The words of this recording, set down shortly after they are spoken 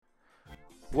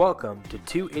Welcome to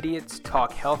Two Idiots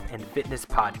Talk Health and Fitness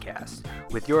Podcast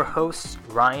with your hosts,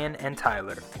 Ryan and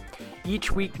Tyler.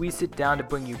 Each week we sit down to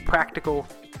bring you practical,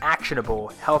 actionable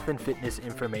health and fitness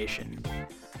information.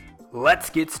 Let's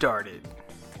get started.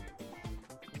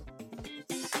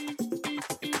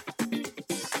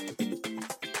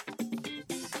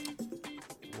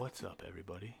 What's up,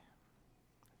 everybody?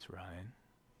 It's Ryan.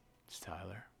 It's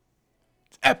Tyler.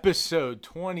 It's episode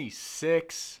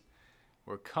 26.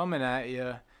 We're coming at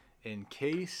you in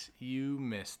case you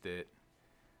missed it.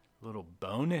 Little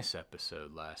bonus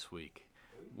episode last week.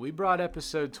 We brought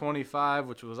episode 25,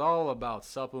 which was all about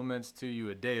supplements, to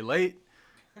you a day late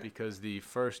because the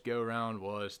first go-round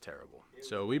was terrible.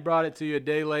 So we brought it to you a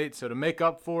day late. So to make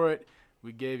up for it,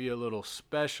 we gave you a little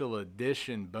special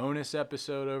edition bonus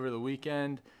episode over the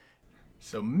weekend.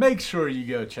 So make sure you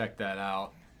go check that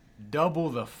out. Double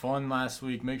the fun last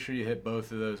week. Make sure you hit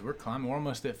both of those. We're climbing. We're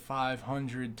almost at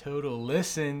 500 total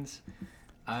listens.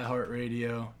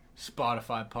 iHeartRadio,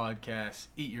 Spotify podcasts.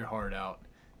 Eat your heart out.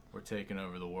 We're taking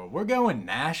over the world. We're going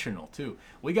national, too.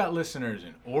 We got listeners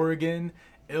in Oregon,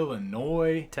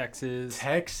 Illinois, Texas,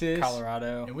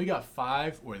 Colorado. And we got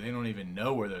 5 where they don't even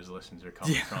know where those listens are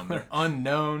coming from. They're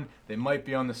unknown. They might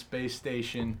be on the space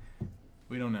station.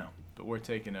 We don't know. But we're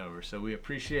taking over. So we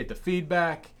appreciate the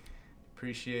feedback.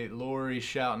 Appreciate Lori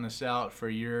shouting us out for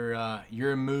your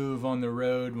move on the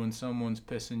road when someone's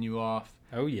pissing you off.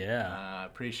 Oh, yeah.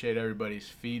 Appreciate everybody's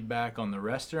feedback on the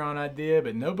restaurant idea,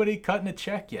 but nobody cutting a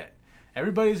check yet.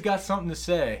 Everybody's got something to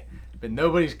say, but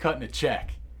nobody's cutting a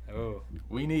check. Oh.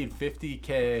 We need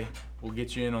 $50K. We'll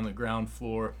get you in on the ground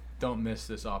floor. Don't miss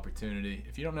this opportunity.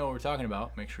 If you don't know what we're talking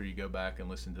about, make sure you go back and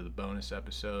listen to the bonus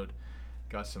episode.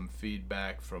 Got some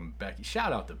feedback from Becky.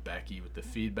 Shout out to Becky with the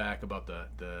feedback about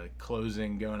the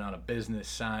closing, going out of business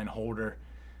sign holder.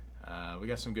 We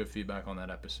got some good feedback on that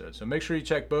episode. So make sure you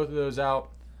check both of those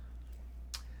out.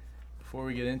 Before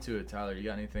we get into it, Tyler, you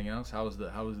got anything else? How was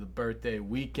the birthday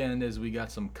weekend as we got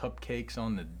some cupcakes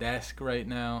on the desk right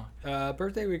now?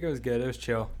 Birthday weekend was good. It was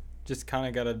chill. Just kind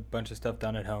of got a bunch of stuff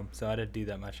done at home, so I didn't do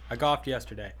that much. I golfed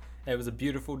yesterday. It was a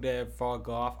beautiful day of fall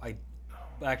golf. I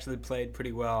actually played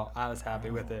pretty well. I was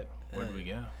happy with it. Where did we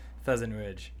go? Pheasant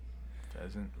Ridge.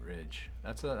 Pheasant Ridge.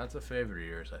 That's a favorite of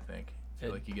yours, I think. I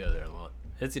feel like you go there a lot.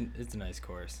 It's a nice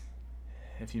course.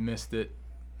 If you missed it,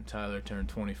 Tyler turned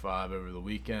 25 over the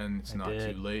weekend. It's not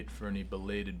too late for any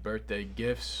belated birthday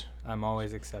gifts. I'm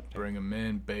always accepting. Bring them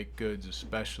in, baked goods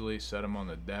especially. Set them on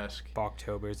the desk.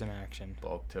 Balktober's in action.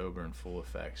 Balktober in full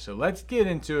effect. So let's get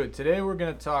into it. Today we're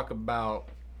going to talk about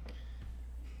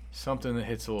something that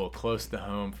hits a little close to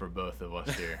home for both of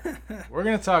us here. We're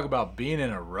going to talk about being in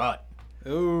a rut.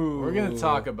 Ooh. We're going to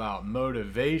talk about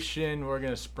motivation. We're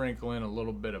going to sprinkle in a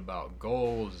little bit about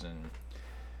goals and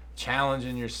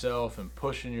challenging yourself and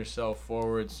pushing yourself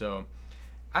forward. So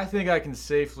I think I can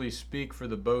safely speak for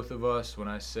the both of us when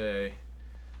I say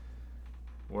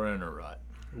we're in a rut.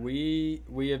 We've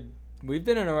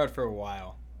been in a rut for a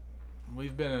while.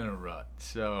 We've been in a rut.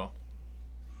 So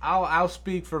I'll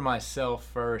speak for myself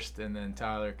first, and then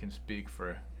Tyler can speak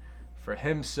for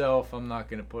himself. I'm not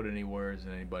going to put any words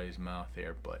in anybody's mouth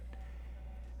here, but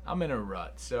I'm in a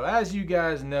rut. So as you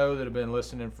guys know that have been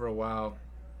listening for a while,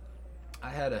 I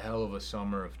had a hell of a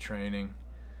summer of training.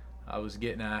 I was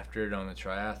getting after it on the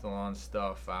triathlon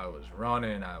stuff. I was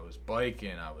running, I was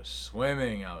biking, I was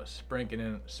swimming, I was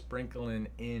sprinkling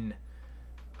in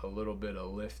a little bit of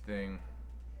lifting,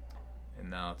 and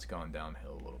now it's gone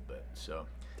downhill a little bit. So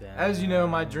as you know,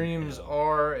 my dreams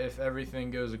are, if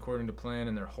everything goes according to plan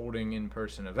and they're holding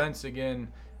in-person events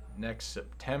again, next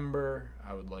September,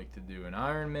 I would like to do an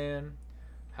Ironman.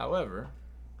 However,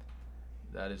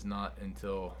 that is not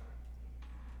until,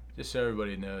 just so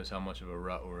everybody knows how much of a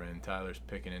rut we're in, Tyler's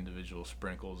picking individual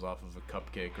sprinkles off of a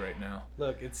cupcake right now.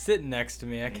 Look, it's sitting next to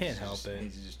me. I can't help it.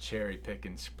 He's just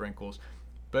cherry-picking sprinkles.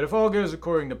 But if all goes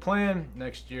according to plan,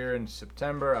 next year in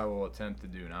September, I will attempt to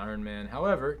do an Ironman.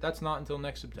 However, that's not until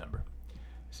next September.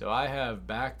 So I have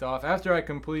backed off. After I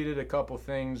completed a couple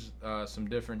things, some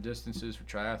different distances for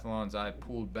triathlons, I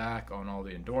pulled back on all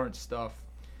the endurance stuff.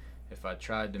 If I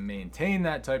tried to maintain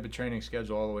that type of training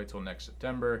schedule all the way till next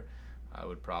September, I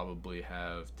would probably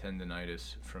have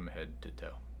tendonitis from head to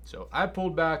toe. So I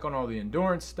pulled back on all the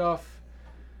endurance stuff.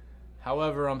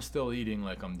 However, I'm still eating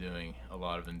like I'm doing a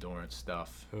lot of endurance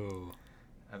stuff. Ooh.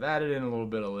 I've added in a little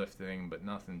bit of lifting, but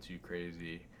nothing too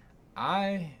crazy.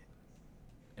 I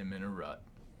am in a rut.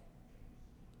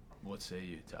 What say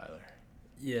you, Tyler?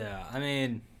 Yeah, I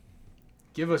mean,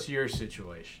 give us your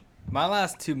situation. My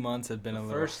last 2 months have been a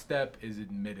little... First step is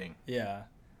admitting. Yeah.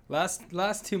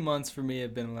 Last 2 months for me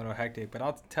have been a little hectic, but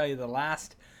I'll tell you the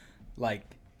last,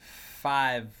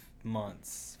 4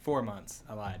 months.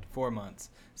 I lied. 4 months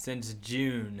since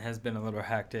June has been a little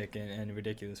hectic and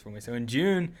ridiculous for me. So in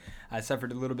June, I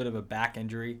suffered a little bit of a back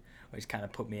injury, which kind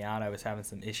of put me out. I was having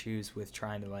some issues with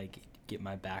trying to get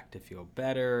my back to feel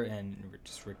better and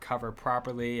just recover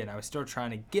properly. And I was still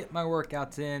trying to get my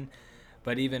workouts in,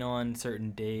 but even on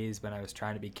certain days when I was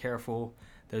trying to be careful,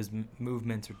 those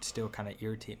movements would still kind of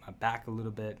irritate my back a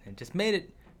little bit and just made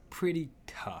it pretty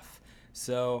tough.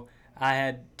 So I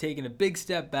had taken a big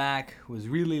step back, was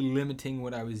really limiting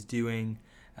what I was doing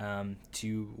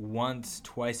to once,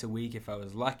 twice a week if I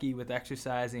was lucky with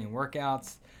exercising and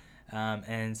workouts.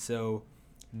 And so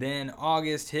then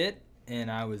August hit and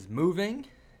I was moving.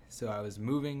 So I was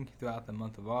moving throughout the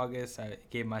month of August. I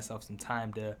gave myself some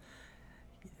time to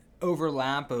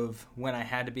overlap of when I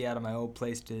had to be out of my old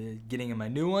place to getting in my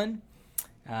new one.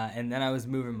 And then I was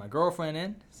moving my girlfriend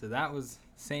in. So that was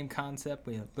same concept.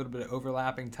 We had a little bit of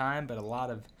overlapping time, but a lot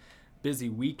of busy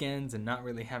weekends and not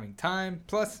really having time.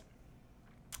 Plus,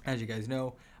 as you guys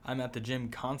know, I'm at the gym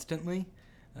constantly.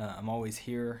 I'm always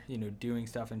here, doing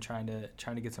stuff and trying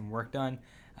to get some work done.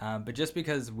 But just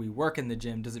because we work in the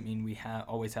gym doesn't mean we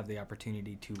always have the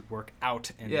opportunity to work out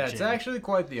in the gym. Yeah, it's actually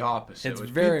quite the opposite. It's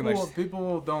very much.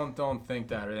 People don't think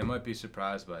that, or they might be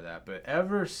surprised by that. But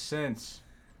ever since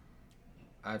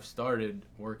I've started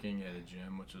working at a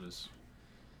gym, which was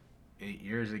 8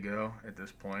 years ago at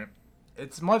this point,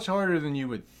 it's much harder than you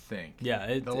would think.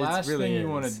 Yeah, the last thing you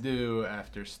want to do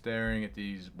after staring at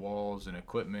these walls and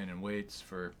equipment and weights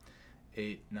for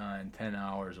 8, 9, 10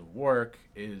 hours of work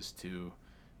is to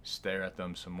stare at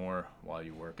them some more while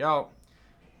you work out.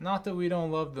 Not that we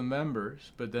don't love the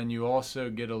members, but then you also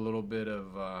get a little bit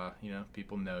of,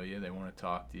 people know you. They want to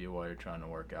talk to you while you're trying to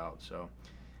work out. So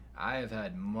I have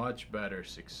had much better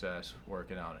success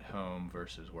working out at home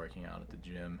versus working out at the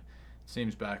gym. It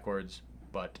seems backwards,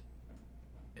 but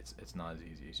it's not as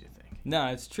easy as you think. No,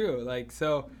 it's true.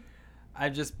 So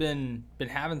I've just been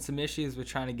having some issues with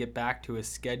trying to get back to a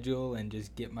schedule and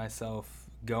just get myself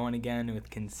going again with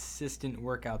consistent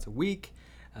workouts a week.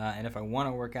 And if I want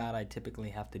to work out, I typically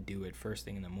have to do it first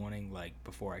thing in the morning,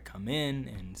 before I come in.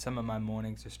 And some of my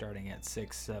mornings are starting at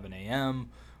 6, 7 a.m.,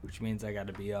 which means I got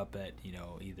to be up at,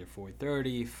 either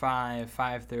 4:30, 5,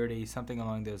 5:30, something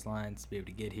along those lines to be able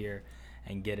to get here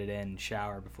and get it in,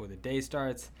 shower before the day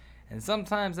starts. And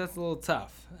sometimes that's a little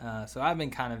tough. So I've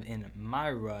been kind of in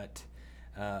my rut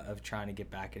of trying to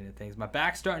get back into things. My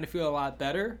back's starting to feel a lot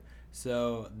better,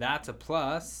 so that's a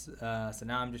plus. So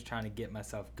now I'm just trying to get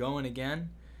myself going again.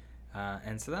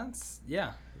 And so that's,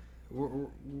 yeah.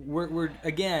 We're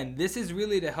again, this is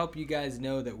really to help you guys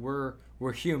know that we're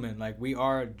human. We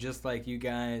are just like you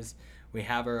guys. We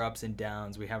have our ups and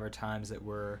downs. We have our times that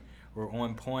we're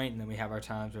on point, and then we have our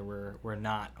times where we're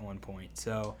not on point.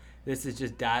 So this is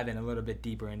just diving a little bit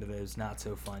deeper into those not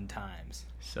so fun times.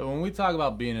 So when we talk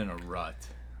about being in a rut,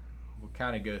 we'll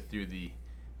kind of go through the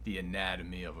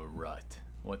anatomy of a rut,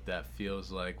 what that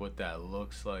feels like, what that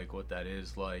looks like, what that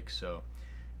is like. So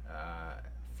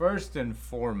first and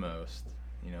foremost,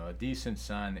 a decent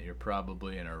sign that you're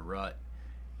probably in a rut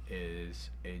is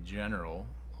a general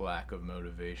lack of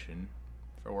motivation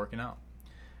for working out,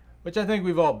 which I think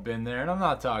we've all been there. And I'm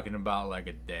not talking about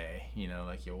a day, you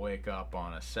wake up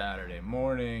on a Saturday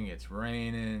morning, it's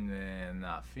raining and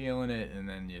not feeling it, and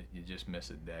then you just miss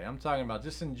a day. I'm talking about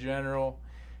just in general,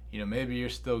 maybe you're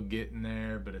still getting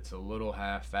there, but it's a little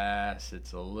half-assed,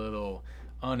 it's a little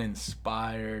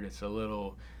uninspired, it's a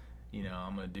little,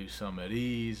 I'm going to do some of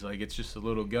these. It's just a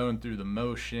little going through the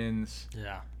motions.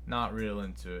 Yeah. Not real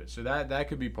into it. So that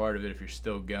could be part of it if you're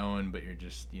still going, but you're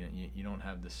just, you don't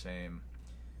have the same,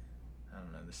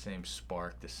 the same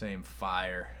spark, the same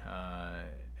fire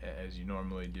as you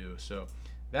normally do. So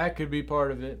that could be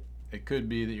part of it. It could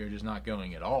be that you're just not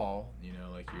going at all, you're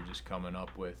just coming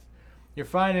up with, you're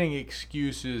finding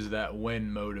excuses that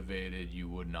when motivated you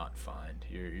would not find.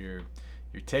 You're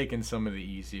taking some of the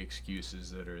easy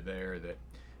excuses that are there that,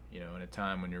 in a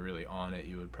time when you're really on it,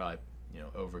 you would probably,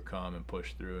 overcome and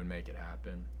push through and make it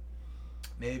happen.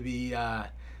 Maybe the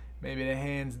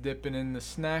hand's dipping in the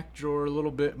snack drawer a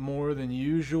little bit more than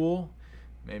usual.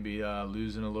 Maybe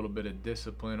losing a little bit of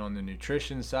discipline on the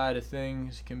nutrition side of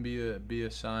things can be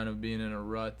a sign of being in a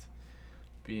rut.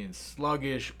 Being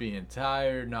sluggish, being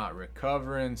tired, not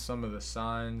recovering, some of the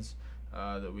signs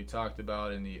that we talked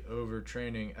about in the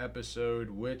overtraining episode,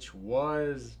 which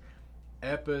was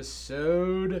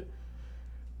episode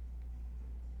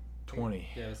 20.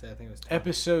 Yeah, I think it was 20.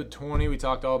 Episode 20, we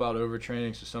talked all about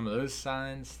overtraining, so some of those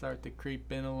signs start to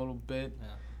creep in a little bit. Yeah.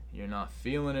 You're not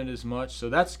feeling it as much. So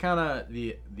that's kind of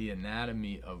the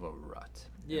anatomy of a rut,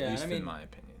 at least in my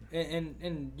opinion.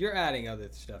 And you're adding other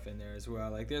stuff in there as well.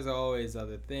 Like there's always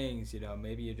other things,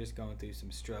 maybe you're just going through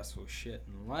some stressful shit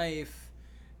in life.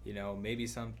 Maybe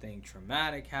something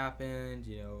traumatic happened,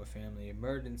 a family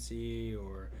emergency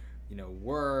or,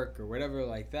 work or whatever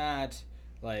like that.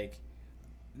 Like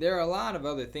there are a lot of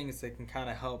other things that can kind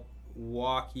of help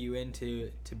walk you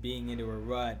into being into a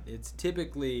rut. It's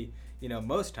typically,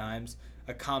 most times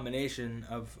a combination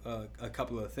of a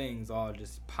couple of things all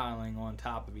just piling on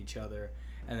top of each other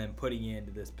and then putting you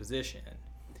into this position,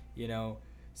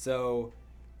 so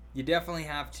you definitely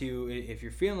have to, if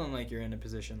you're feeling like you're in a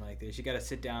position like this, you got to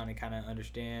sit down and kind of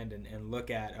understand and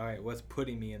look at, all right, what's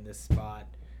putting me in this spot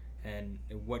and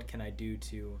what can I do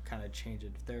to kind of change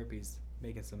it. Therapy's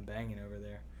making some banging over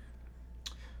there.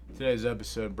 Today's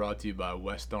episode brought to you by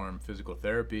West Arm Physical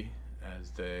Therapy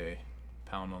as they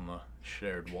pound on the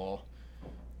shared wall.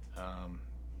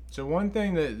 So one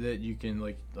thing that you can,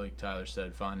 like Tyler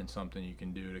said, finding something you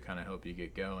can do to kind of help you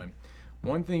get going.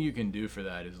 One thing you can do for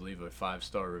that is leave a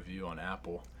 5-star review on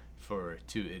Apple for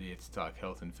Two Idiots Talk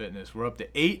Health and Fitness. We're up to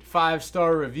 8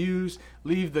 5-star reviews.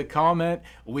 Leave the comment.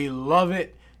 We love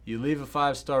it. You leave a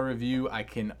 5-star review, I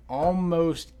can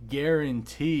almost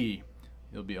guarantee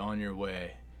you'll be on your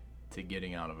way to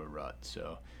getting out of a rut.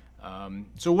 So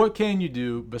what can you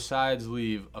do besides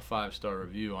leave a 5-star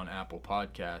review on Apple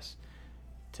Podcasts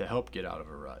to help get out of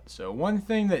a rut? So one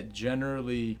thing that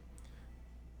generally,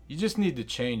 you just need to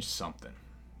change something.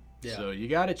 Yeah. So you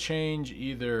got to change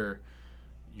either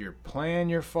your plan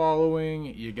you're following,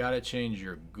 you got to change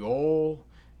your goal,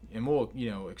 and we'll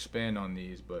expand on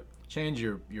these, but change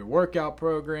your workout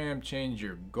program, change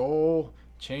your goal,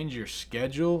 change your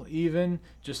schedule even,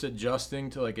 just adjusting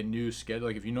to like a new schedule.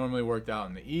 Like if you normally worked out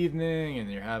in the evening and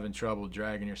you're having trouble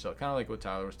dragging yourself, kind of like what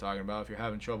Tyler was talking about, if you're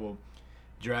having trouble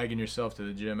dragging yourself to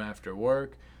the gym after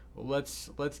work, well,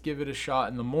 let's give it a shot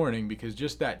in the morning, because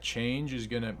just that change is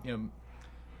gonna,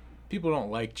 people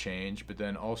don't like change, but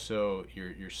then also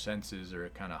your senses are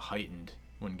kind of heightened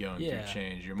when going through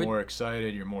change. You're more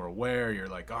excited, you're more aware, you're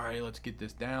like, all right, let's get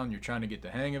this down. You're trying to get the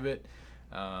hang of it.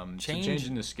 So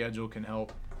changing the schedule can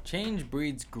help. Change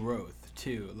breeds growth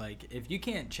too. Like if you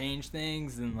can't change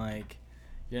things, then like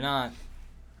you're not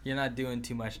doing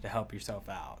too much to help yourself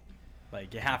out.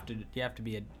 Like you have to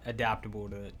be adaptable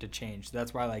to change. So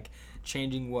that's why like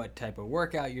changing what type of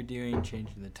workout you're doing,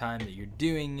 changing the time that you're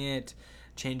doing it,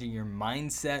 changing your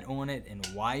mindset on it and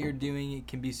why you're doing it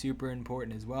can be super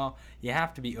important as well. You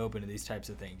have to be open to these types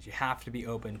of things. You have to be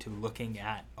open to looking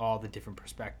at all the different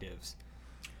perspectives.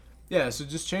 Yeah, so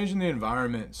just changing the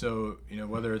environment. So,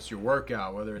 whether it's your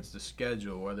workout, whether it's the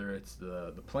schedule, whether it's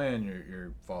the plan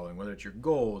you're following, whether it's your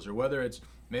goals, or whether it's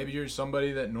maybe you're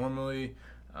somebody that normally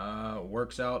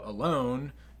works out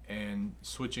alone and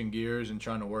switching gears and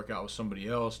trying to work out with somebody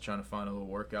else, trying to find a little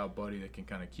workout buddy that can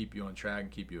kind of keep you on track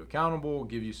and keep you accountable,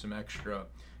 give you some extra,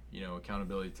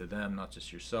 accountability to them, not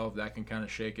just yourself. That can kind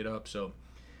of shake it up. So,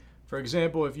 for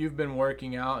example, if you've been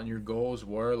working out and your goals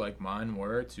were, like mine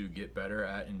were, to get better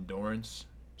at endurance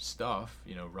stuff,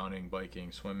 running,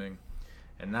 biking, swimming,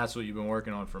 and that's what you've been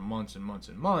working on for months and months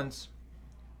and months,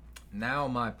 now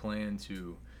my plan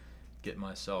to get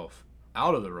myself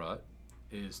out of the rut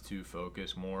is to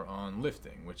focus more on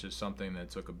lifting, which is something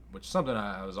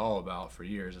I was all about for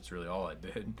years. That's really all I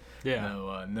did. Yeah.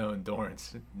 No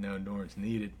endurance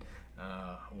needed.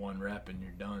 1 rep and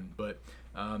you're done. But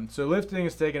so lifting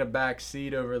has taken a back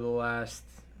seat over the last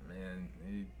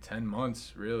 10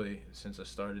 months really, since I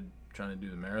started trying to do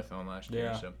the marathon last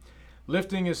year. So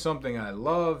lifting is something I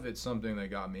love. It's something that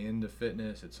got me into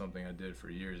fitness. It's something I did for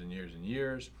years and years and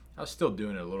years. I was still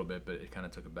doing it a little bit, but it kind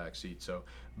of took a back seat. So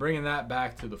bringing that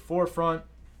back to the forefront.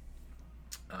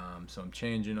 So I'm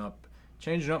changing up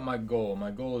my goal.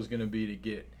 My goal is going to be to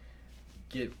get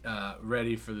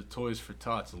ready for the Toys for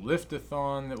Tots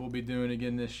Liftathon that we'll be doing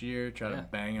again this year. Try to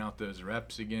bang out those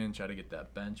reps again. Try to get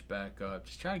that bench back up.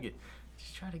 Just try to get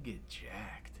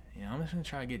jacked. I'm just going to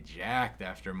try to get jacked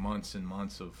after months and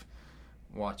months of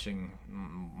watching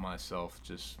myself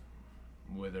just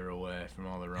wither away from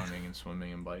all the running and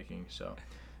swimming and biking. So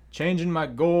changing my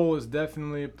goal is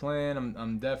definitely a plan.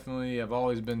 I've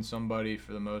always been somebody,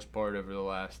 for the most part, over the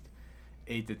last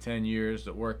 8 to 10 years,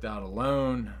 that worked out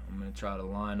alone. I'm going to try to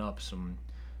line up some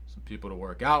people to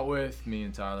work out with. Me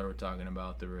and Tyler were talking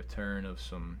about the return of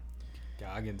some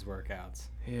Goggins workouts.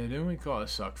 Yeah, didn't we call it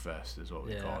Suckfest is what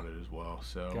we called it as well.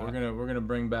 So we're gonna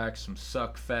bring back some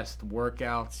Suckfest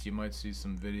workouts. You might see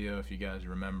some video if you guys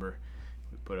remember.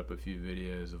 We put up a few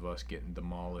videos of us getting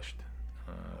demolished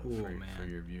for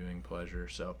your viewing pleasure.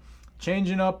 So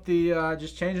changing up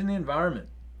just changing the environment.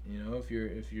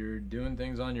 If you're doing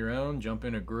things on your own, jump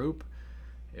in a group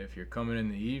If you're coming in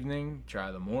the evening,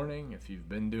 try the morning. If you've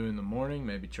been doing the morning,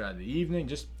 maybe try the evening.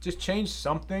 Just change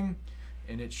something,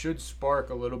 and it should spark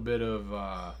a little bit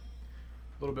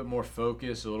more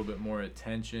focus, a little bit more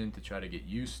attention to try to get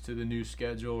used to the new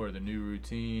schedule or the new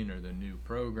routine or the new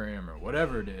program or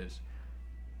whatever it is.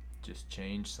 Just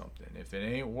change something. If it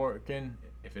ain't working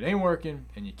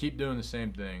and you keep doing the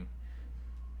same thing,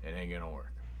 it ain't gonna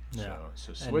work. Yeah.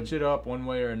 So switch it up one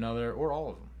way or another, or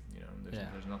all of them.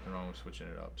 There's nothing wrong with switching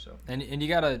it up. So and you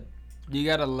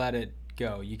gotta let it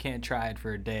go. You can't try it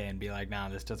for a day and be like, nah,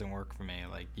 this doesn't work for me.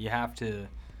 Like you gotta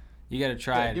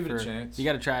try it give for it a chance. You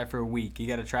gotta try it for a week. You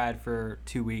gotta try it for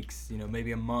 2 weeks.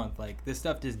 Maybe a month. Like this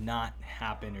stuff does not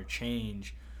happen or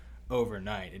change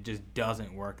overnight. It just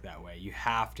doesn't work that way. You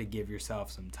have to give yourself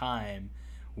some time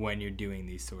when you're doing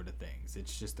these sort of things.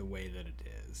 It's just the way that it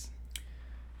is.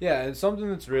 Yeah, and something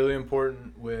that's really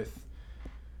important with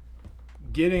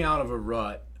getting out of a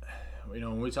rut,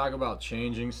 when we talk about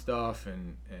changing stuff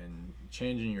and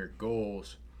changing your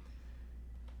goals,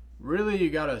 really you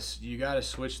gotta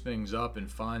switch things up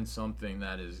and find something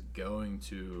that is going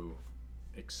to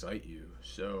excite you.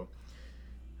 So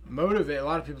motivate. A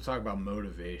lot of people talk about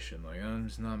motivation, like I'm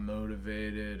just not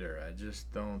motivated, or I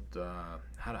just don't.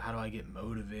 How do I get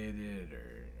motivated,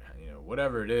 or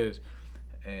whatever it is,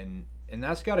 and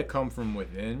that's got to come from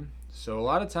within. So a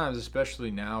lot of times,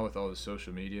 especially now with all the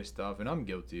social media stuff, and I'm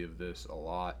guilty of this a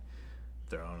lot.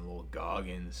 Throw on a little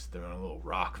Goggins, throw on a little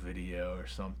rock video or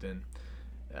something.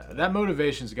 That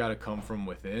motivation's got to come from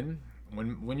within.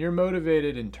 When you're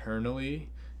motivated internally,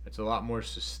 it's a lot more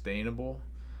sustainable.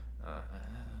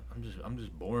 I'm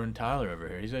just boring Tyler over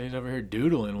here. He's over here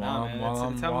doodling while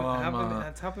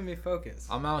That's helping me focus.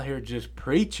 I'm out here just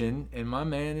preaching, and my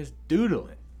man is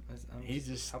doodling. He's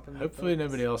just hopefully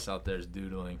nobody else out there is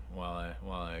doodling while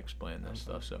I explain this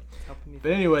stuff. So,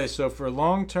 but anyway, so for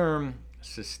long-term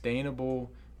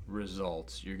sustainable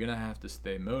results, you're gonna have to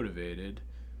stay motivated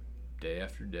day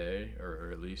after day, or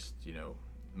at least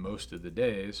most of the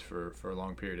days for a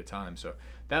long period of time. So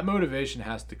that motivation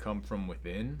has to come from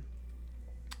within.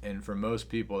 And for most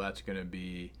people, that's going to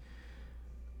be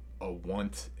a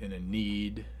want and a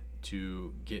need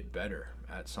to get better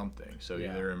at something. So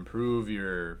either improve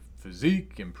your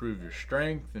physique, improve your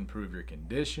strength, improve your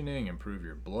conditioning, improve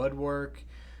your blood work,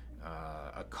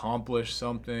 accomplish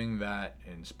something that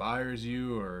inspires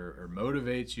you or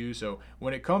motivates you. So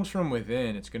when it comes from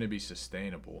within, it's going to be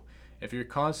sustainable. If you're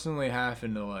constantly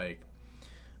having to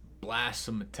blast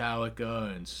some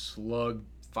Metallica and slug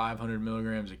 500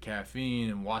 milligrams of caffeine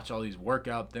and watch all these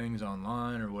workout things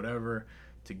online or whatever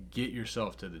to get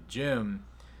yourself to the gym,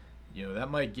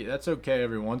 that's okay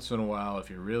every once in a while if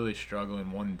you're really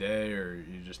struggling one day or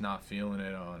you're just not feeling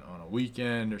it on a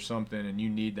weekend or something and you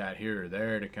need that here or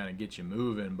there to kind of get you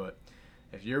moving. But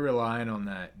if you're relying on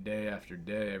that day after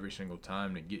day every single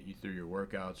time to get you through your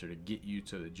workouts or to get you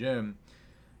to the gym,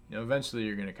 eventually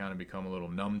you're going to kind of become a little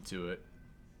numb to it.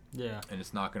 Yeah. And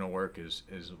it's not going to work as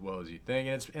well as you think,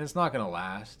 and it's not going to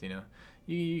last.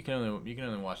 You can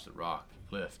only watch The Rock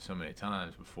lift so many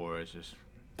times before it's just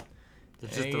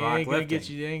The Rock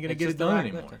lifting. It ain't gonna get it done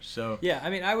anymore. So yeah, I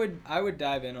mean, I would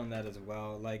dive in on that as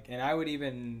well. And I would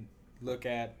even look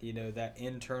at that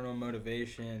internal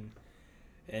motivation,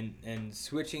 and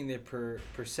switching the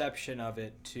perception of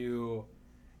it to,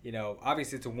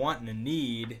 obviously it's a want and a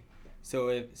need. So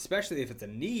especially if it's a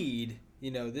need,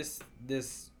 this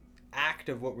act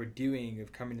of what we're doing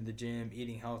of coming to the gym,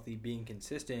 eating healthy, being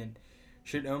consistent,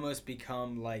 should almost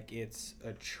become like it's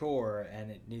a chore, and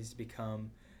it needs to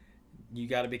become. You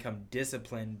got to become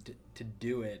disciplined to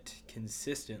do it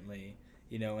consistently,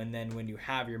 and then when you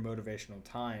have your motivational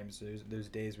times, those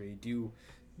days where you do,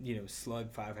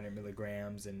 slug 500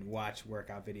 milligrams and watch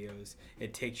workout videos,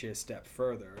 it takes you a step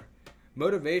further.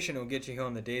 Motivation will get you here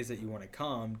on the days that you want to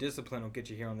come. Discipline will get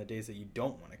you here on the days that you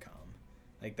don't want to come.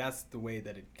 That's the way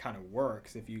that it kind of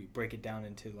works if you break it down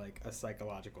into a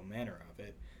psychological manner of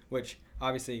it, which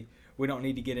obviously we don't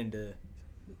need to get into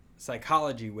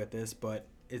psychology with this, but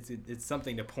it's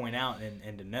something to point out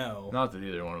and to know. Not that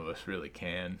either one of us really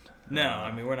can. No,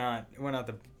 I mean we're not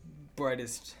the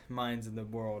brightest minds in the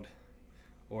world,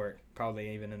 or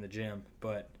probably even in the gym.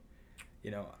 But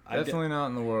definitely not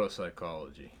in the world of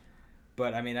psychology.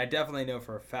 But I mean, I definitely know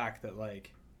for a fact that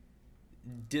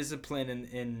discipline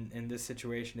in this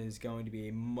situation is going to be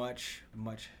a much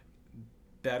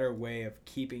better way of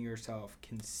keeping yourself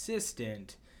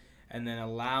consistent, and then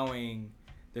allowing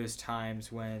those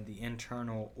times when the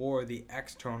internal or the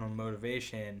external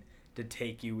motivation to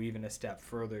take you even a step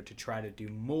further to try to do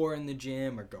more in the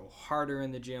gym or go harder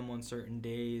in the gym on certain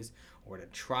days or to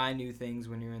try new things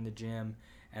when you're in the gym.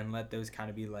 and let those kind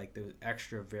of be like those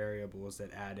extra variables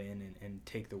that add in and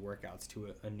take the workouts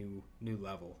to a new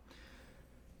level.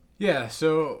 Yeah,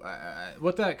 so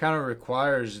what that kind of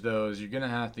requires, though, is you're going to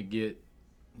have to get,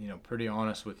 pretty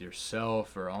honest with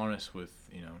yourself, or honest with,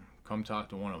 come talk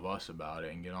to one of us about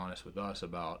it and get honest with us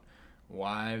about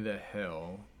why the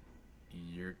hell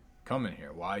you're coming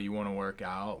here, why you want to work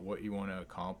out, what you want to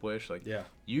accomplish. Like,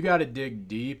 you got to dig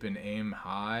deep and aim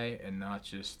high, and not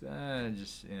just I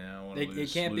want to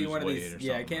lose weight or something.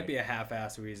 It can't be a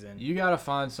half-ass reason. You got to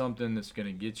find something that's going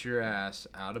to get your ass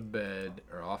out of bed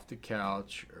or off the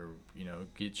couch, or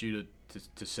get you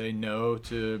to say no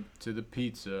to the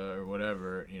pizza or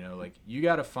whatever. Like, you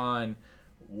got to find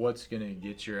what's going to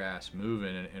get your ass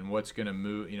moving, and what's going to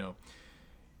move.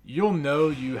 You'll know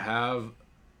you have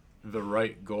the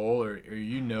right goal, or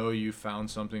you found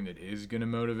something that is going to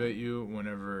motivate you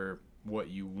whenever what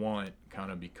you want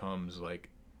kind of becomes like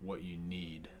what you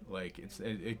need. Like,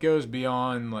 it goes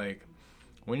beyond, like,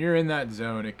 when you're in that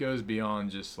zone, it goes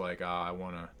beyond just like, I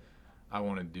want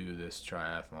to do this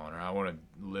triathlon, or I want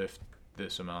to lift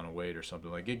this amount of weight or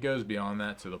something. Like, it goes beyond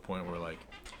that to the point where, like,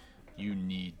 you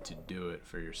need to do it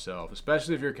for yourself,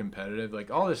 especially if you're competitive.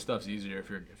 Like, all this stuff's easier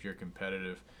if you're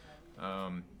competitive,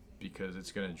 because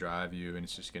it's going to drive you, and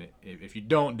it's just going to, if you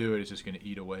don't do it, it's just going to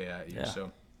eat away at you.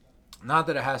 So, not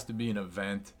that it has to be an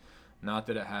event, not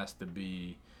that it has to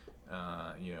be,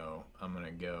 I'm going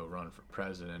to go run for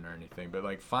president or anything, but,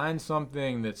 like, find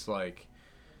something that's, like,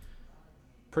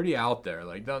 pretty out there.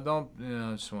 Like, don't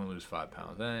just want to lose 5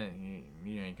 pounds.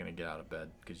 You ain't going to get out of bed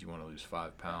because you want to lose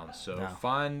 5 pounds. So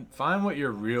find what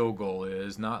your real goal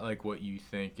is, not like what you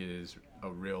think is a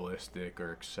realistic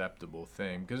or acceptable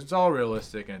thing, because it's all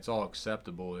realistic and it's all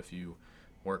acceptable. If you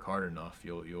work hard enough,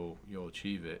 you'll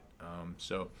achieve it.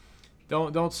 So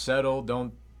don't settle.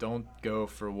 Don't go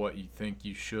for what you think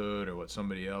you should, or what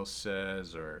somebody else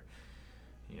says, or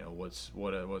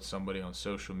what somebody on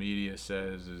social media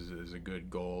says is a good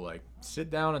goal. Like, sit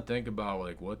down and think about,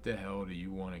 like, what the hell do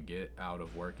you want to get out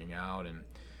of working out, and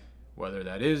whether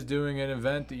that is doing an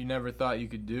event that you never thought you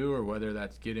could do, or whether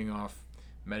that's getting off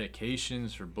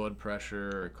medications for blood pressure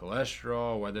or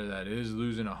cholesterol, whether that is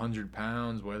losing 100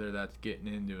 pounds, whether that's getting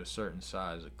into a certain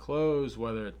size of clothes,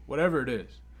 whatever it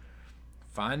is.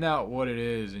 Find out what it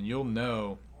is, and you'll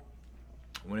know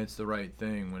when it's the right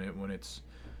thing, when it's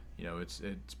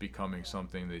it's becoming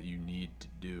something that you need to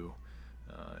do,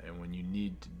 and when you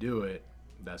need to do it,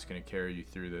 that's going to carry you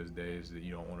through those days that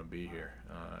you don't want to be here,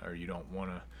 or you don't want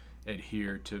to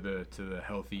adhere to the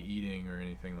healthy eating or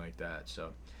anything like that.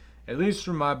 So, at least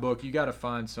from my book, you got to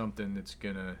find something that's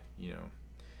gonna,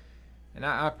 and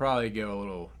I probably go a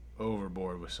little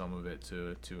overboard with some of it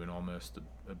to an almost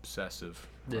obsessive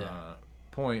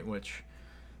point, which,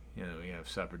 we have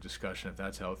separate discussion if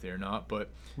that's healthy or not. But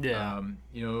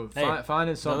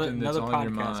finding something that's on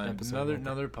your mind,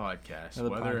 another podcast,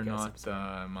 whether or not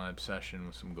my obsession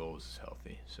with some goals is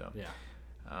healthy. So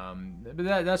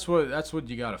but that's what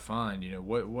you got to find.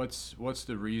 What's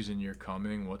the reason you're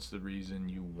coming? What's the reason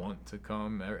you want to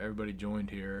come? Everybody joined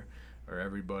here, or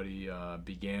everybody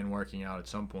began working out at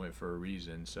some point for a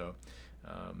reason. So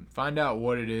find out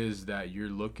what it is that you're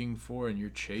looking for and you're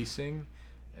chasing,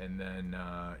 and then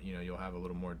you'll have a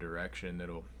little more direction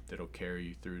that'll carry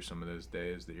you through some of those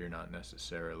days that you're not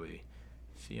necessarily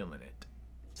feeling it.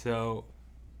 So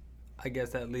I guess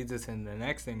that leads us into the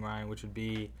next thing, Ryan, which would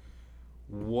be,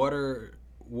 what are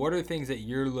things that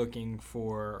you're looking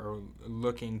for or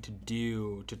looking to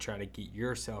do to try to get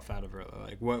yourself out of a,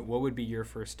 like, what would be your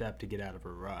first step to get out of a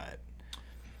rut?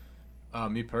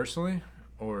 Me personally,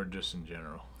 or just in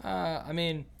general? I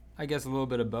mean, I guess a little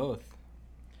bit of both.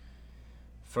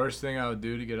 First thing I would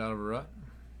do to get out of a rut?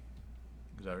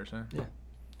 Is that what you're saying? Yeah.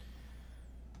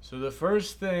 So the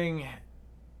first thing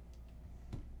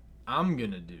I'm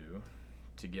going to do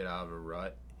to get out of a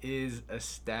rut is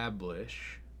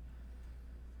establish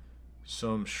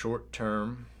some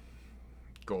short-term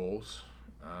goals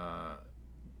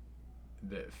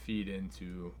that feed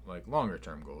into, like,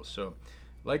 longer-term goals. So,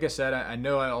 like I said, I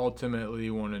know I ultimately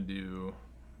want to do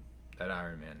that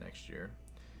Ironman next year.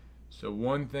 So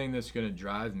one thing that's going to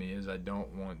drive me is I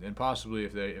don't want, and possibly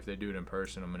if they do it in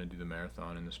person, I'm going to do the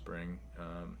marathon in the spring.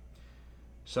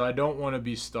 So I don't want to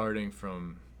be starting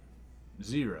from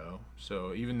zero.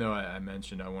 So even though I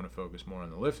mentioned I want to focus more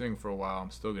on the lifting for a while,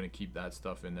 I'm still going to keep that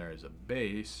stuff in there as a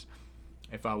base.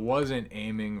 If I wasn't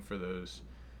aiming for those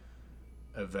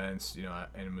events,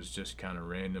 and was just kind of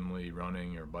randomly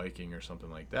running or biking or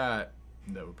something like that,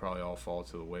 that would probably all fall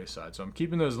to the wayside. So I'm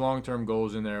keeping those long-term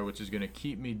goals in there, which is going to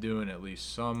keep me doing at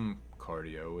least some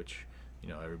cardio, which,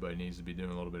 everybody needs to be doing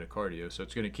a little bit of cardio. So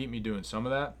it's going to keep me doing some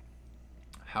of that.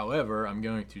 However, I'm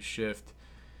going to shift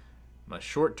my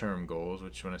short-term goals,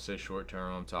 which when I say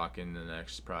short-term, I'm talking the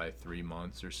next probably 3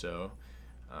 months or so,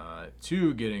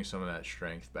 to getting some of that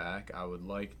strength back. I would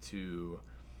like to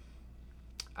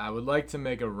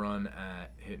make a run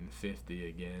at hitting 50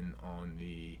 again on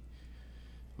the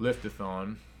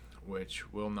liftathon,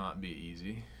 which will not be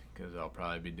easy because I'll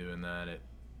probably be doing that at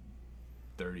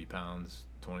 30 pounds,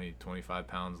 25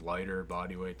 pounds lighter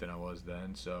body weight than I was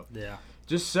then. So yeah,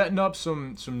 just setting up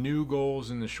some new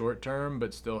goals in the short term,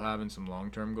 but still having some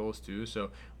long-term goals too.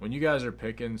 So when you guys are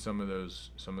picking some of those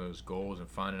goals and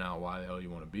finding out why the hell you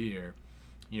want to be here,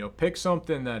 pick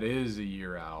something that is a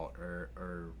year out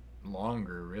or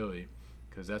longer, really,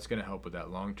 because that's going to help with that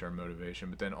long-term motivation.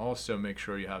 But then also make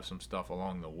sure you have some stuff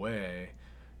along the way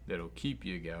that'll keep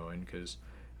you going, because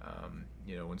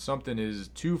when something is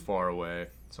too far away,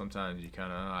 sometimes you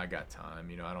kind of, I got time.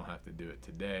 I don't have to do it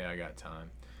today. I got time.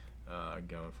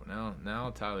 Going for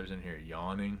now. Tyler's in here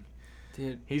yawning.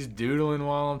 Dude, he's doodling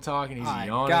while I'm talking. He's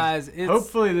yawning. Guys,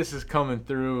 hopefully this is coming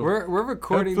through. We're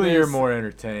recording. Hopefully this you're more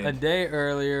entertained. A day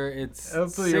earlier. It's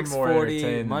hopefully you're more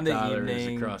entertained Monday than Tyler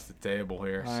evening. is across the table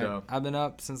here. Right. So I've been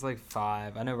up since like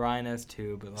 5. I know Ryan has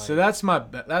 2, but so that's my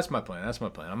plan.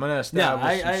 I'm gonna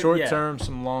establish some short term,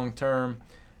 some long term,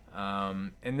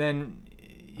 and then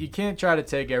you can't try to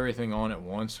take everything on at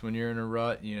once when you're in a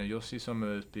rut. You'll see some of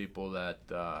those people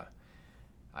that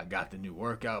I got the new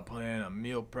workout plan, I'm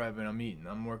meal prepping,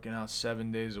 I'm working out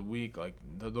 7 days a week. Like,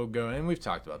 they'll go, and we've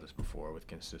talked about this before with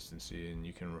consistency, and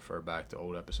you can refer back to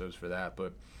old episodes for that.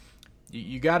 But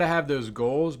you got to have those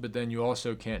goals, but then you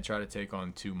also can't try to take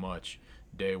on too much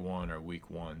day one or week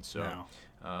one. So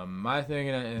my thing,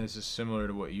 and this is similar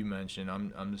to what you mentioned,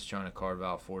 I'm just trying to carve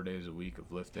out 4 days a week of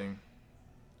lifting,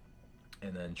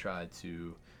 and then try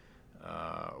to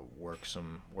work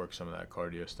some of that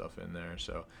cardio stuff in there.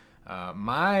 So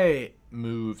my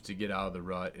move to get out of the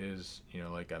rut is,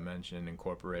 like I mentioned,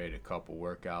 incorporate a couple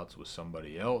workouts with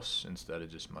somebody else instead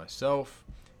of just myself.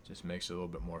 Just makes it a little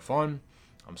bit more fun.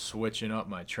 I'm switching up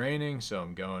my training, so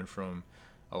I'm going from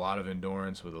a lot of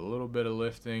endurance with a little bit of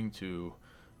lifting to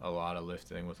a lot of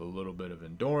lifting with a little bit of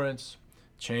endurance,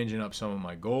 changing up some of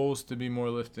my goals to be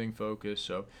more lifting focused.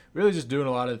 So really just doing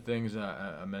a lot of the things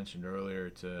I mentioned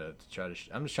earlier to try to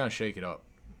I'm just trying to shake it up.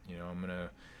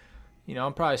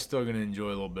 I'm probably still going to enjoy a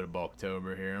little bit of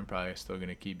Bulktober here. I'm probably still going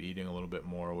to keep eating a little bit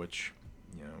more, which,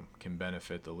 can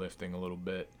benefit the lifting a little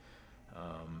bit.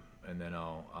 And then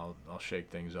I'll shake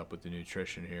things up with the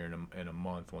nutrition here in a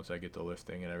month once I get the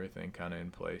lifting and everything kind of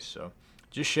in place. So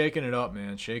just shaking it up,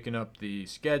 man. Shaking up the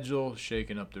schedule,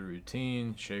 shaking up the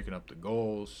routine, shaking up the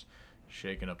goals,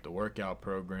 shaking up the workout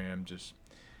program.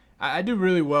 I do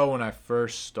really well when I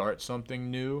first start something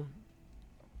new,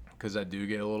 because I do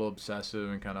get a little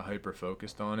obsessive and kind of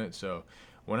hyper-focused on it. So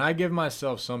when I give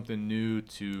myself something new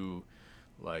to,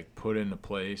 like, put into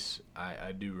place,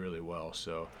 I do really well.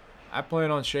 So I plan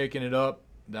on shaking it up.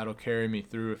 That'll carry me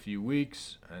through a few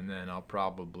weeks, and then I'll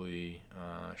probably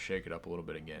shake it up a little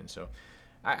bit again. So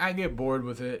I get bored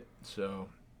with it, so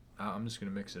I'm just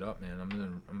going to mix it up, man.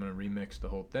 I'm gonna remix the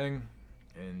whole thing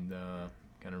and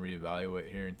kind of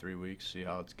reevaluate here in 3 weeks, see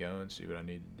how it's going, see what I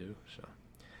need to do. So.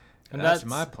 And that's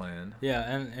my plan. Yeah,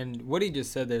 and what he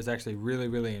just said there is actually really,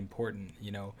 really important.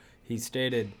 He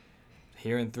stated,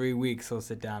 here in 3 weeks, he'll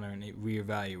sit down and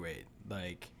reevaluate.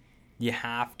 Like, you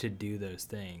have to do those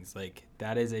things. Like,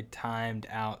 that is a timed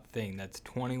out thing. That's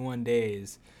 21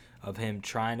 days of him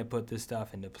trying to put this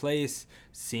stuff into place,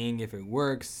 seeing if it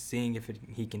works, seeing if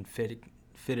he can fit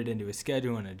it into his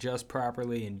schedule and adjust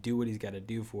properly and do what he's got to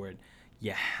do for it.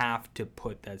 You have to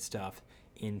put that stuff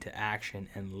into action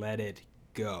and let it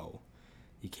go.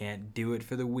 You can't do it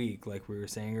for the week, like we were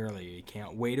saying earlier. You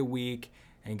can't wait a week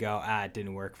and go, it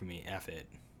didn't work for me, F it.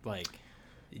 Like,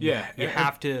 you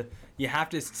have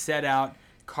to set out,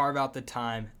 carve out the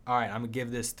time. All right, I'm gonna give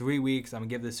this 3 weeks. I'm gonna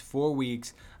give this 4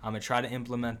 weeks. I'm gonna try to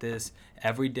implement this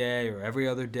every day or every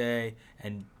other day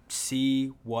and see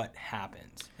what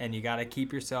happens. And you got to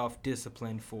keep yourself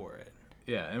disciplined for it.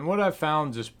 Yeah, and what I've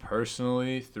found just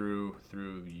personally through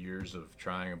years of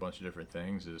trying a bunch of different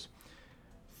things is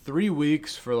 3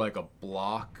 weeks for like a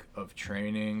block of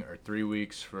training, or 3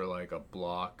 weeks for like a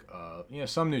block of,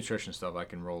 some nutrition stuff I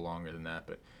can roll longer than that,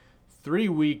 but 3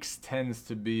 weeks tends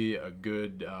to be a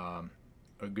good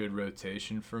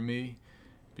rotation for me,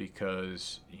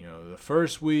 because the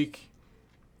first week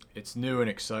it's new and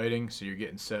exciting, so you're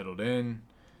getting settled in,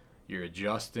 you're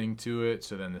adjusting to it.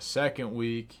 So then the second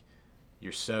week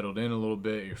you're settled in a little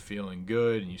bit, you're feeling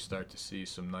good, and you start to see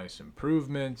some nice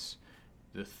improvements.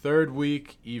 The third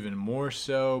week, even more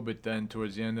so, but then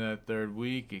towards the end of that third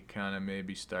week, it kind of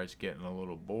maybe starts getting a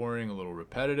little boring, a little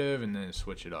repetitive, and then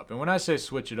switch it up. And when I say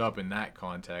switch it up in that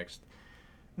context,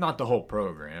 not the whole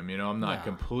program. I'm not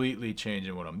completely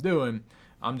changing what I'm doing.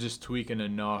 I'm just tweaking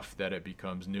enough that it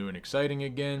becomes new and exciting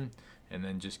again, and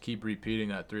then just keep repeating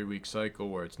that 3-week cycle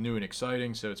where it's new and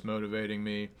exciting, so it's motivating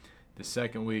me. The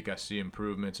second week, I see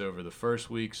improvements over the first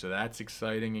week, so that's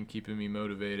exciting and keeping me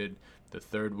motivated. The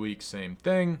third week, same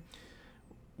thing,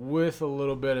 with a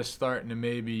little bit of starting to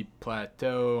maybe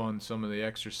plateau on some of the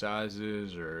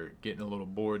exercises or getting a little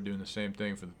bored doing the same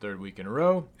thing for the third week in a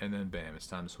row, and then bam, it's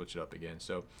time to switch it up again.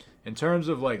 So in terms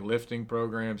of like lifting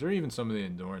programs or even some of the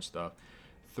endurance stuff,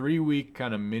 3-week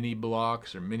kind of mini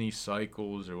blocks or mini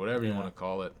cycles or whatever you want to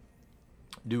call it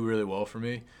do really well for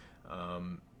me.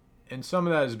 And some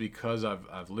of that is because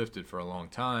I've lifted for a long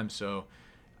time, so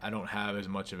I don't have as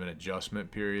much of an adjustment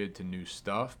period to new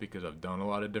stuff because I've done a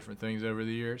lot of different things over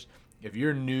the years. If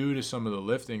you're new to some of the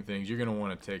lifting things, you're going to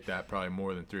want to take that probably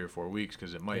more than 3 or 4 weeks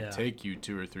because it might take you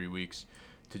 2 or 3 weeks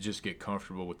to just get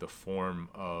comfortable with the form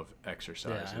of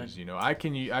exercises. I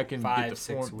can get the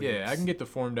form. Yeah, I can get the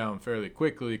form down fairly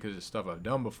quickly because it's stuff I've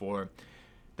done before.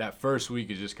 That first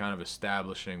week is just kind of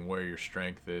establishing where your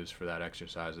strength is for that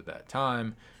exercise at that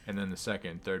time, and then the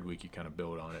second and third week you kind of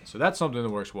build on it. So that's something that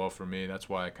works well for me. That's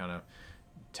why I kind of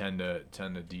tend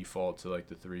to default to like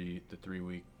the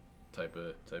 3-week type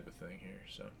of thing here.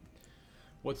 So,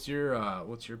 what's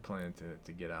your plan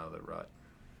to get out of the rut?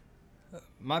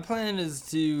 My plan is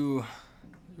to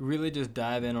really just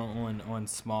dive in on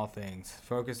small things.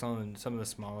 Focus on some of the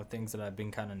smaller things that I've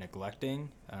been kind of neglecting,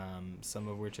 some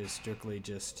of which is strictly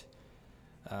just,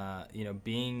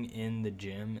 being in the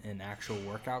gym in actual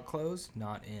workout clothes,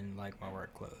 not in, like, my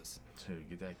work clothes. So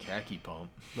get that khaki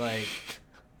pump. Like,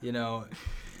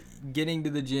 getting to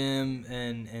the gym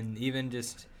and even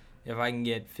just if I can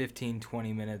get 15,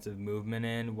 20 minutes of movement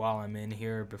in while I'm in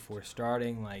here before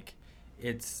starting, like,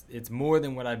 it's more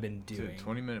than what I've been doing. Dude,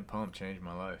 20-minute pump changed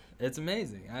my life. It's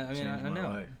amazing. I know.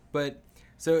 Life. But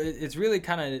so it's really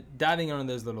kind of diving on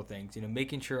those little things,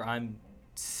 making sure I'm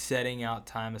setting out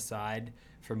time aside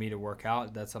for me to work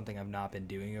out. That's something I've not been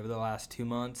doing over the last 2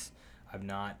 months. I've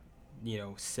not,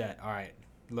 set, all right,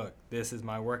 look, this is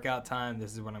my workout time.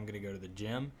 This is when I'm going to go to the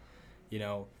gym,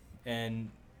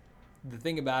 and the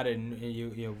thing about it,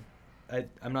 and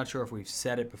I'm not sure if we've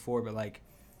said it before, but like,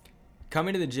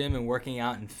 coming to the gym and working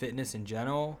out and fitness in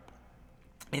general,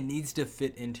 it needs to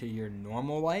fit into your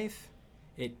normal life.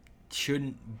 It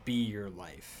shouldn't be your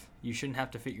life. You shouldn't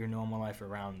have to fit your normal life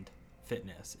around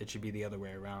fitness. It should be the other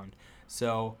way around.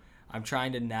 So I'm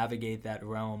trying to navigate that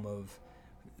realm of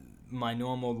my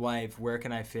normal life. Where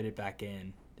can I fit it back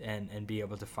in and be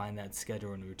able to find that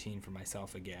schedule and routine for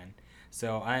myself again?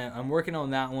 So I'm working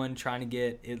on that one, trying to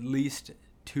get at least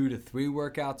 2 to 3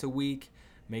 workouts a week.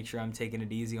 Make sure I'm taking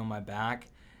it easy on my back,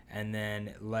 and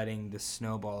then letting the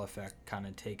snowball effect kind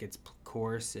of take its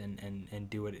course and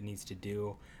do what it needs to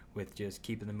do with just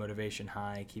keeping the motivation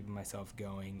high, keeping myself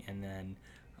going, and then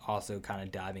also kind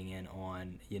of diving in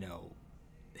on,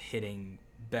 hitting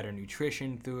better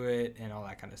nutrition through it and all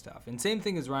that kind of stuff. And same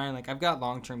thing as Ryan, like, I've got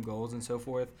long-term goals and so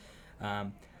forth.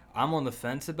 I'm on the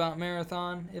fence about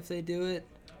marathon if they do it.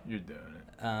 You're doing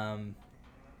it.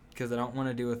 Because I don't want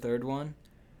to do a third one.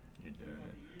 You're doing it.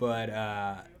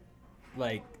 But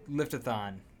like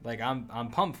lift-a-thon, like I'm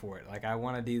pumped for it. Like I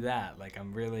want to do that. Like I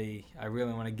really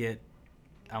want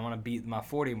to beat my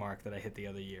 40 mark that I hit the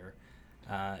other year.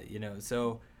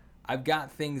 So I've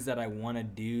got things that I want to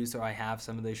do. So I have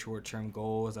some of those short-term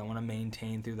goals. I want to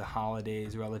maintain through the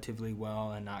holidays relatively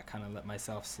well and not kind of let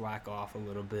myself slack off a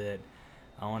little bit.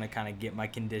 I want to kind of get my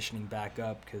conditioning back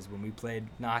up because when we played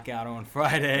knockout on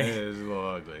Friday, it was a little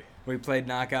ugly. We played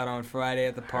knockout on Friday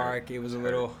at the park. It was a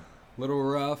little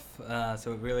rough.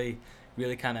 So it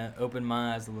really kind of opened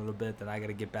my eyes a little bit that I got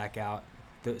to get back out,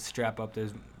 strap up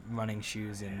those running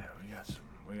shoes, and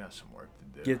we got some work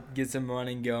to do. Get some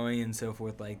running going and so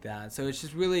forth like that. So it's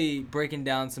just really breaking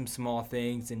down some small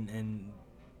things and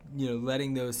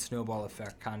letting those snowball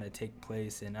effect kind of take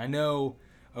place. And I know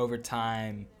over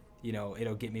time,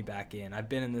 it'll get me back in. I've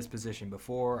been in this position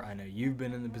before. I know you've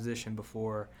been in the position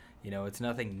before. It's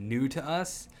nothing new to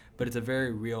us, but it's a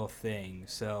very real thing.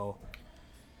 So,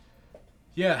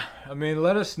 yeah, I mean,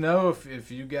 let us know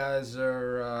if you guys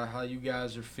are how you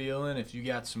guys are feeling. If you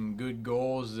got some good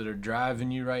goals that are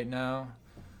driving you right now,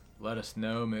 let us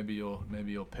know. Maybe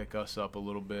you'll pick us up a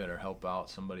little bit or help out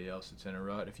somebody else that's in a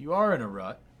rut. If you are in a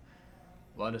rut,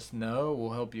 let us know.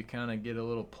 We'll help you kind of get a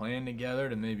little plan together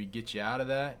to maybe get you out of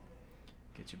that,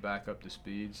 get you back up to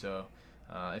speed. So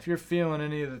If you're feeling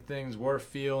any of the things we're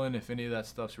feeling, if any of that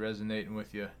stuff's resonating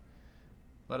with you,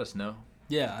 let us know.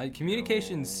 Yeah,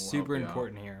 communication's We'll super help you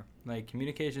important here. Like,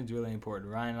 communication's really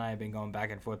important. Ryan and I have been going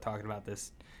back and forth talking about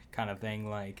this kind of thing,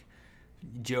 like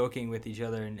joking with each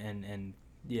other and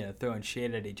throwing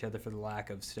shade at each other for the lack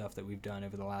of stuff that we've done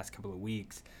over the last couple of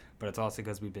weeks. But it's also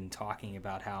because we've been talking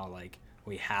about how, like,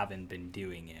 we haven't been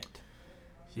doing it.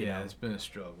 Yeah, it's been a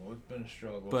struggle.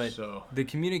 But so the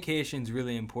communication's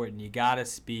really important. You got to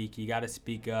speak. You got to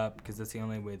speak up, because that's the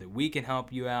only way that we can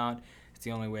help you out. It's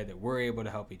the only way that we're able to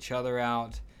help each other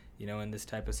out, in this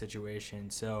type of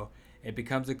situation. So it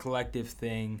becomes a collective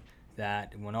thing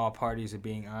that when all parties are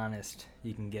being honest,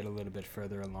 you can get a little bit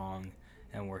further along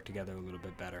and work together a little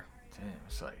bit better.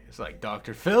 Damn, it's like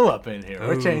Dr. Phil up in here.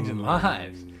 We're changing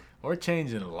lives. We're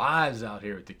changing lives out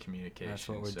here with the communication. That's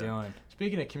what we're doing.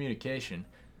 Speaking of communication,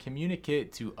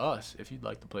 communicate to us if you'd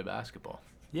like to play basketball.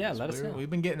 Yeah, let us know. We've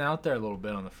been getting out there a little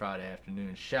bit on the Friday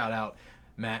afternoon. Shout out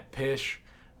Matt Pish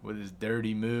with his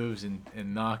dirty moves and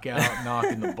knocking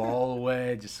the ball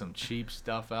away. Just some cheap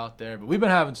stuff out there. But we've been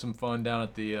having some fun down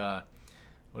at the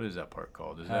what is that park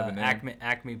called? Does it have a name?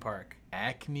 Acme Park.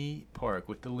 Acme Park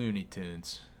with the Looney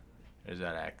Tunes. Or is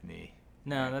that Acme?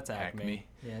 No, that's Acme.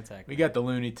 Yeah, it's Acme. We got the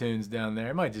Looney Tunes down there.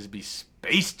 It might just be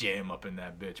Space Jam up in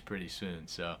that bitch pretty soon.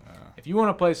 So if you want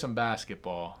to play some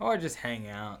basketball. Or just hang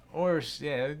out. Or,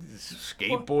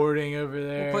 skateboarding over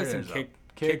there. We'll play some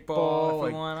kickball if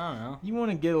we want. I don't know. You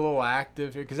want to get a little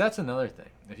active here, because that's another thing.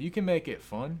 If you can make it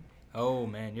fun. Oh,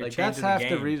 man, you're that's changing the game. Half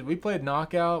the reason. We played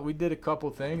knockout. We did a couple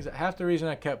things. Half the reason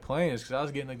I kept playing is because I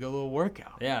was getting a good little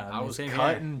workout. Yeah, I was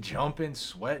cutting, jumping,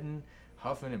 sweating,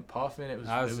 huffing and puffing. It was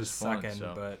fun. Sucking,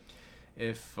 so but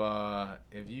if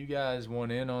you guys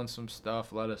want in on some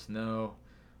stuff, let us know.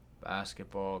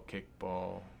 Basketball,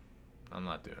 kickball. I'm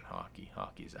not doing hockey.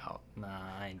 Hockey's out. Nah,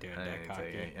 I ain't doing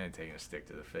hockey. I ain't taking a stick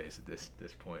to the face at this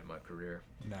point in my career.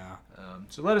 Nah.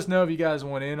 So let us know if you guys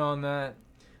want in on that.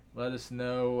 Let us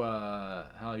know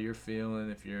how you're feeling,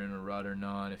 if you're in a rut or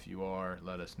not. If you are,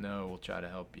 let us know. We'll try to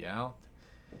help you out.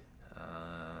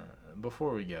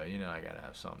 Before we go, I got to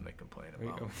have something to complain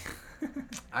about.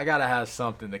 I got to have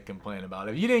something to complain about.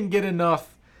 If you didn't get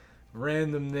enough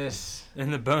randomness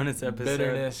in the bonus episode,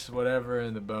 bitterness, whatever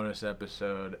in the bonus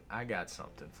episode, I got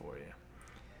something for you.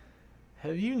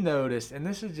 Have you noticed, and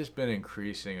this has just been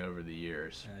increasing over the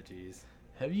years. Oh, jeez.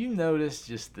 Have you noticed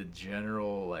just the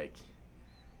general,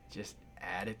 just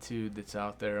attitude that's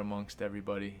out there amongst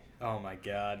everybody? Oh my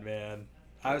God, man!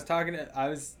 I was talking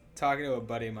to a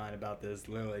buddy of mine about this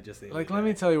literally just the other day. Let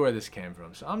me tell you where this came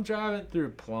from. So I'm driving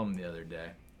through Plum the other day,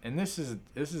 and this is a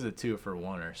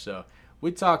 2-for-1er. So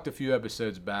we talked a few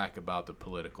episodes back about the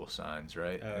political signs,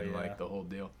 right? Oh, and yeah. the whole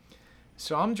deal.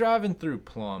 So I'm driving through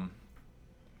Plum,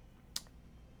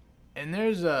 and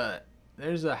there's a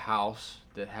house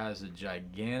that has a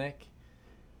gigantic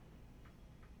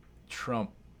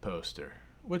Trump poster,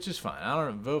 which is fine. I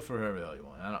don't vote for whoever the hell you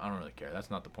want. I don't really care.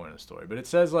 That's not the point of the story. But it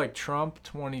says Trump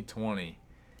 2020,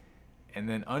 and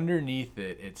then underneath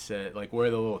it said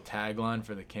where the little tagline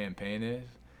for the campaign is.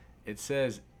 It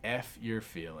says "F your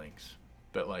feelings,"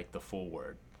 but the full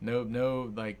word.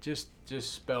 No, just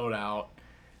spelled out.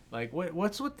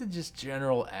 What's with the just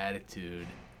general attitude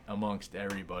amongst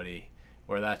everybody,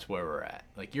 where that's where we're at?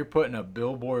 You're putting a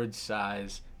billboard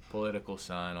size political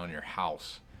sign on your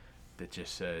house that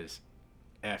just says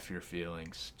F your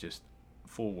feelings, just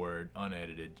full word,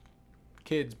 unedited.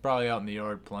 Kids probably out in the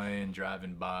yard playing,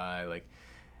 driving by.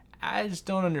 I just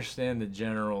don't understand the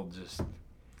general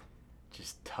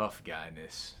just tough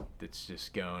guyness that's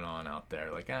just going on out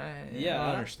there. I don't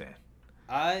understand.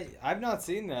 I've not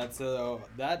seen that, so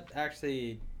that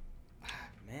actually,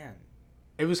 man.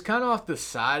 It was kind of off the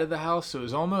side of the house, so it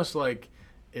was almost like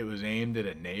it was aimed at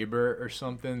a neighbor or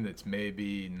something that's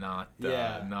maybe not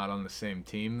on the same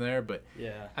team there. But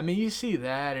yeah, I mean, you see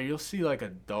that, or you'll see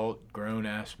adult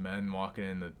grown-ass men walking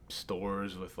in the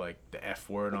stores with the F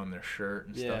word on their shirt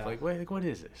and stuff. What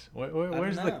is this?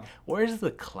 Where's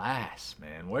the class,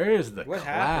 man? Where is the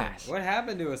class? What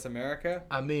happened to us, America?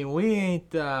 I mean, we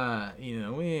ain't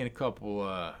a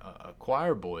couple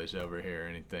choir boys over here or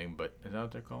anything. But is that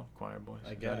what they're called? Choir boys?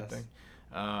 I guess. Is that a thing?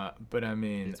 But I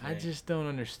mean, I just don't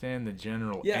understand the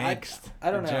general angst,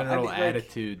 I don't know. General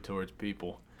attitude towards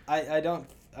people. I don't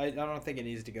think it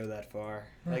needs to go that far.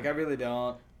 I really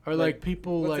don't. Or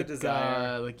people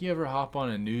you ever hop on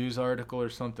a news article or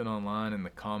something online and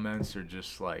the comments are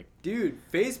just dude,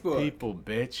 Facebook. People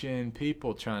bitching,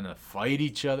 people trying to fight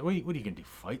each other. What are you gonna do?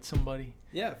 Fight somebody?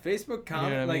 Yeah, Facebook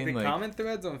comment, the comment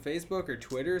threads on Facebook or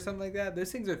Twitter or something like that.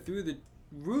 Those things are through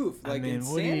roof. Like, I mean,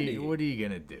 insanity. what are you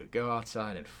gonna do? Go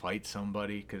outside and fight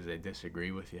somebody because they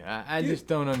disagree with you? I just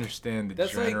don't understand the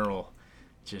general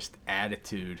just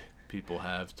attitude people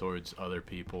have towards other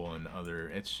people and other.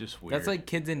 It's just weird. That's like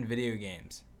kids in video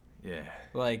games. Yeah.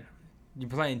 Like, you're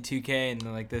playing 2K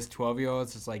and like this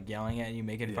 12-year-old's just like yelling at you,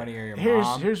 making fun of your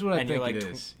mom. Here's what I and think you're like it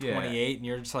is. 28 and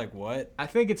you're just like, what? I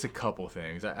think it's a couple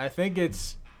things. I think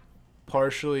it's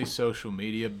partially social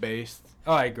media based.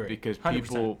 Oh, I agree. Because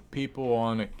 100%. people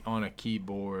on a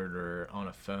keyboard or on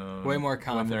a phone, way more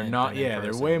confident. When they're not, than in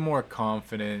they're person. way more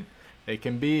confident. They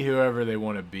can be whoever they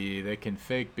want to be. They can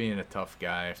fake being a tough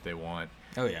guy if they want.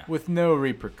 Oh yeah. With no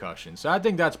repercussions. So I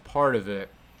think that's part of it.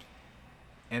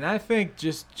 And I think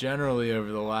just generally over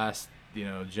the last,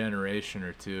 generation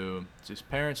or two, just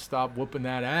parents stop whooping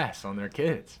that ass on their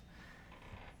kids.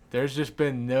 There's just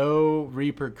been no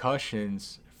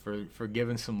repercussions for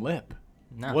giving some lip.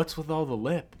 No. What's with all the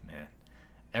lip, man?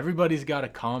 Everybody's got a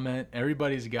comment.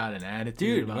 Everybody's got an attitude.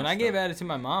 Dude, about when I stuff. gave attitude to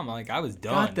my mom, I was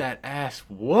done. Got that ass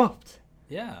whooped.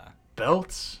 Yeah.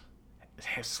 Belts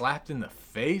slapped in the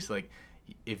face. Like,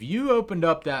 if you opened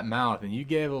up that mouth and you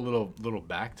gave a little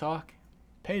back talk,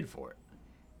 paid for it.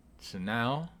 So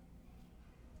now,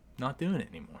 not doing it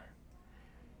anymore.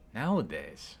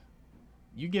 Nowadays,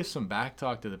 you give some back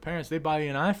talk to the parents, they buy you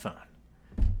an iPhone.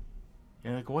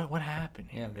 You're like, what happened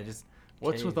here? Yeah, they just.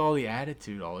 What's with all the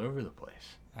attitude all over the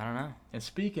place? I don't know. And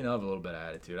speaking of a little bit of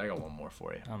attitude, I got one more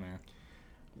for you. Oh man.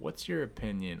 What's your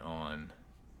opinion on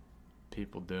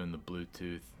people doing the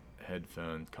Bluetooth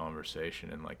headphone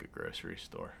conversation in like a grocery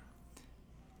store?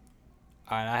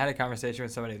 All right, I had a conversation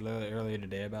with somebody literally earlier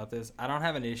today about this. I don't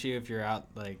have an issue if you're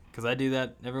out, because I do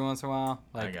that every once in a while.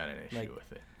 I got an issue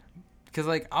with it.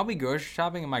 Because, I'll be grocery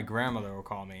shopping and my grandmother will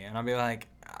call me. And I'll be like,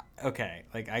 okay,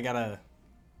 I got to,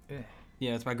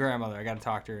 it's my grandmother. I got to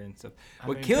talk to her and stuff.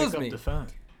 What kills me. Pick up the phone.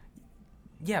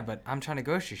 Yeah, but I'm trying to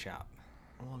grocery shop.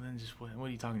 Well, then just what are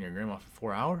you talking to your grandma for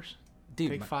 4 hours? Dude,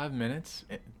 take 5 minutes.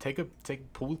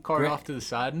 Pull the cart off to the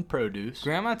side and produce.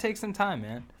 Grandma takes some time,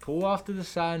 man. Pull off to the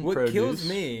side and What produce.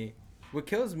 What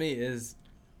kills me is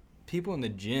people in the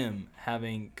gym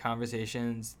having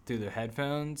conversations through their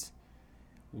headphones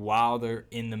while they're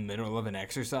in the middle of an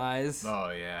exercise.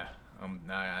 Oh yeah,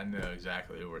 I know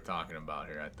exactly who we're talking about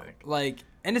here. I think.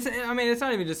 And it's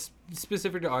not even just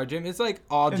specific to our gym. It's like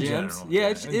all gyms. General, yeah,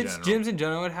 it's general. gyms in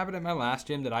general. It happened at my last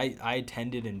gym that I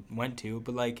attended and went to.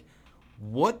 But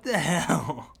what the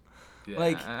hell? Yeah,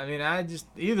 I just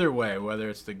either way, whether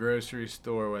it's the grocery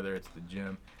store, whether it's the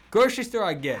gym. Grocery store,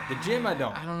 I get. The gym, I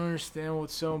don't. I don't understand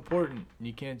what's so important.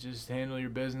 You can't just handle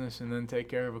your business and then take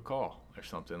care of a call or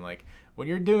something. Like when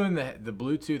you're doing the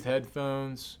Bluetooth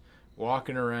headphones,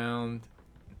 walking around.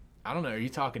 I don't know. Are you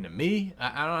talking to me?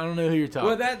 I don't know who you're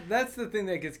talking. Well, that's the thing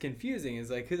that gets confusing. Is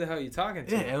who the hell are you talking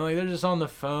to? Yeah, and they're just on the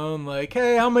phone, like,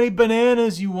 hey, how many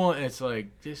bananas you want? And it's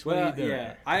like, just what are you doing?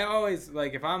 Yeah, I always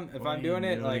if I'm doing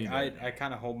it, I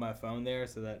kind of hold my phone there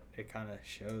so that it kind of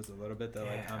shows a little bit that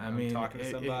I'm talking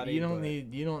to somebody. You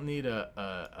don't need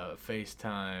a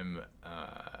FaceTime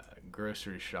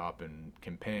grocery shopping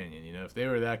companion. If they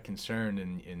were that concerned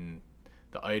in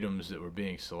the items that were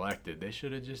being selected, they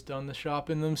should have just done the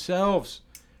shopping themselves.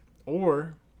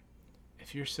 Or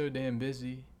if you're so damn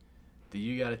busy that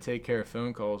you got to take care of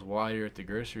phone calls while you're at the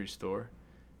grocery store,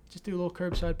 just do a little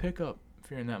curbside pickup if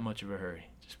you're in that much of a hurry.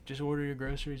 Just order your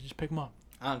groceries, just pick them up.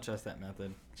 I don't trust that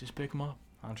method. Just pick them up.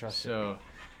 I don't trust it. So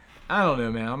I don't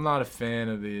know, man. I'm not a fan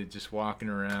of the just walking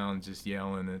around just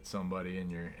yelling at somebody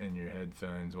in your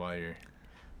headphones while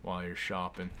you're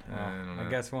shopping. I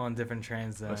guess we're on different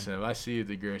trains then. Listen, if I see you at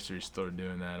the grocery store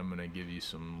doing that, I'm going to give you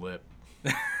some lip.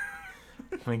 I'm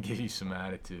going to give you some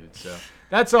attitude. So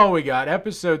that's all we got.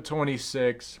 Episode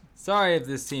 26. Sorry if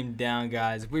this seemed down,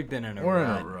 guys. We've been in a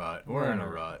rut. We're in a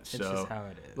rut. It's just how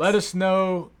it is. Let us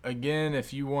know, again,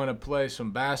 if you want to play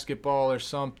some basketball or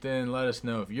something. Let us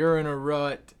know if you're in a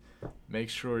rut. Make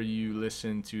sure you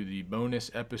listen to the bonus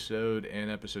episode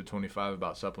and episode 25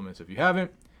 about supplements if you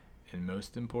haven't. And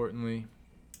most importantly,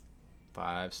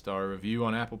 5-star review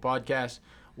on Apple Podcasts.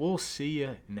 We'll see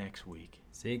you next week.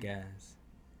 See you guys.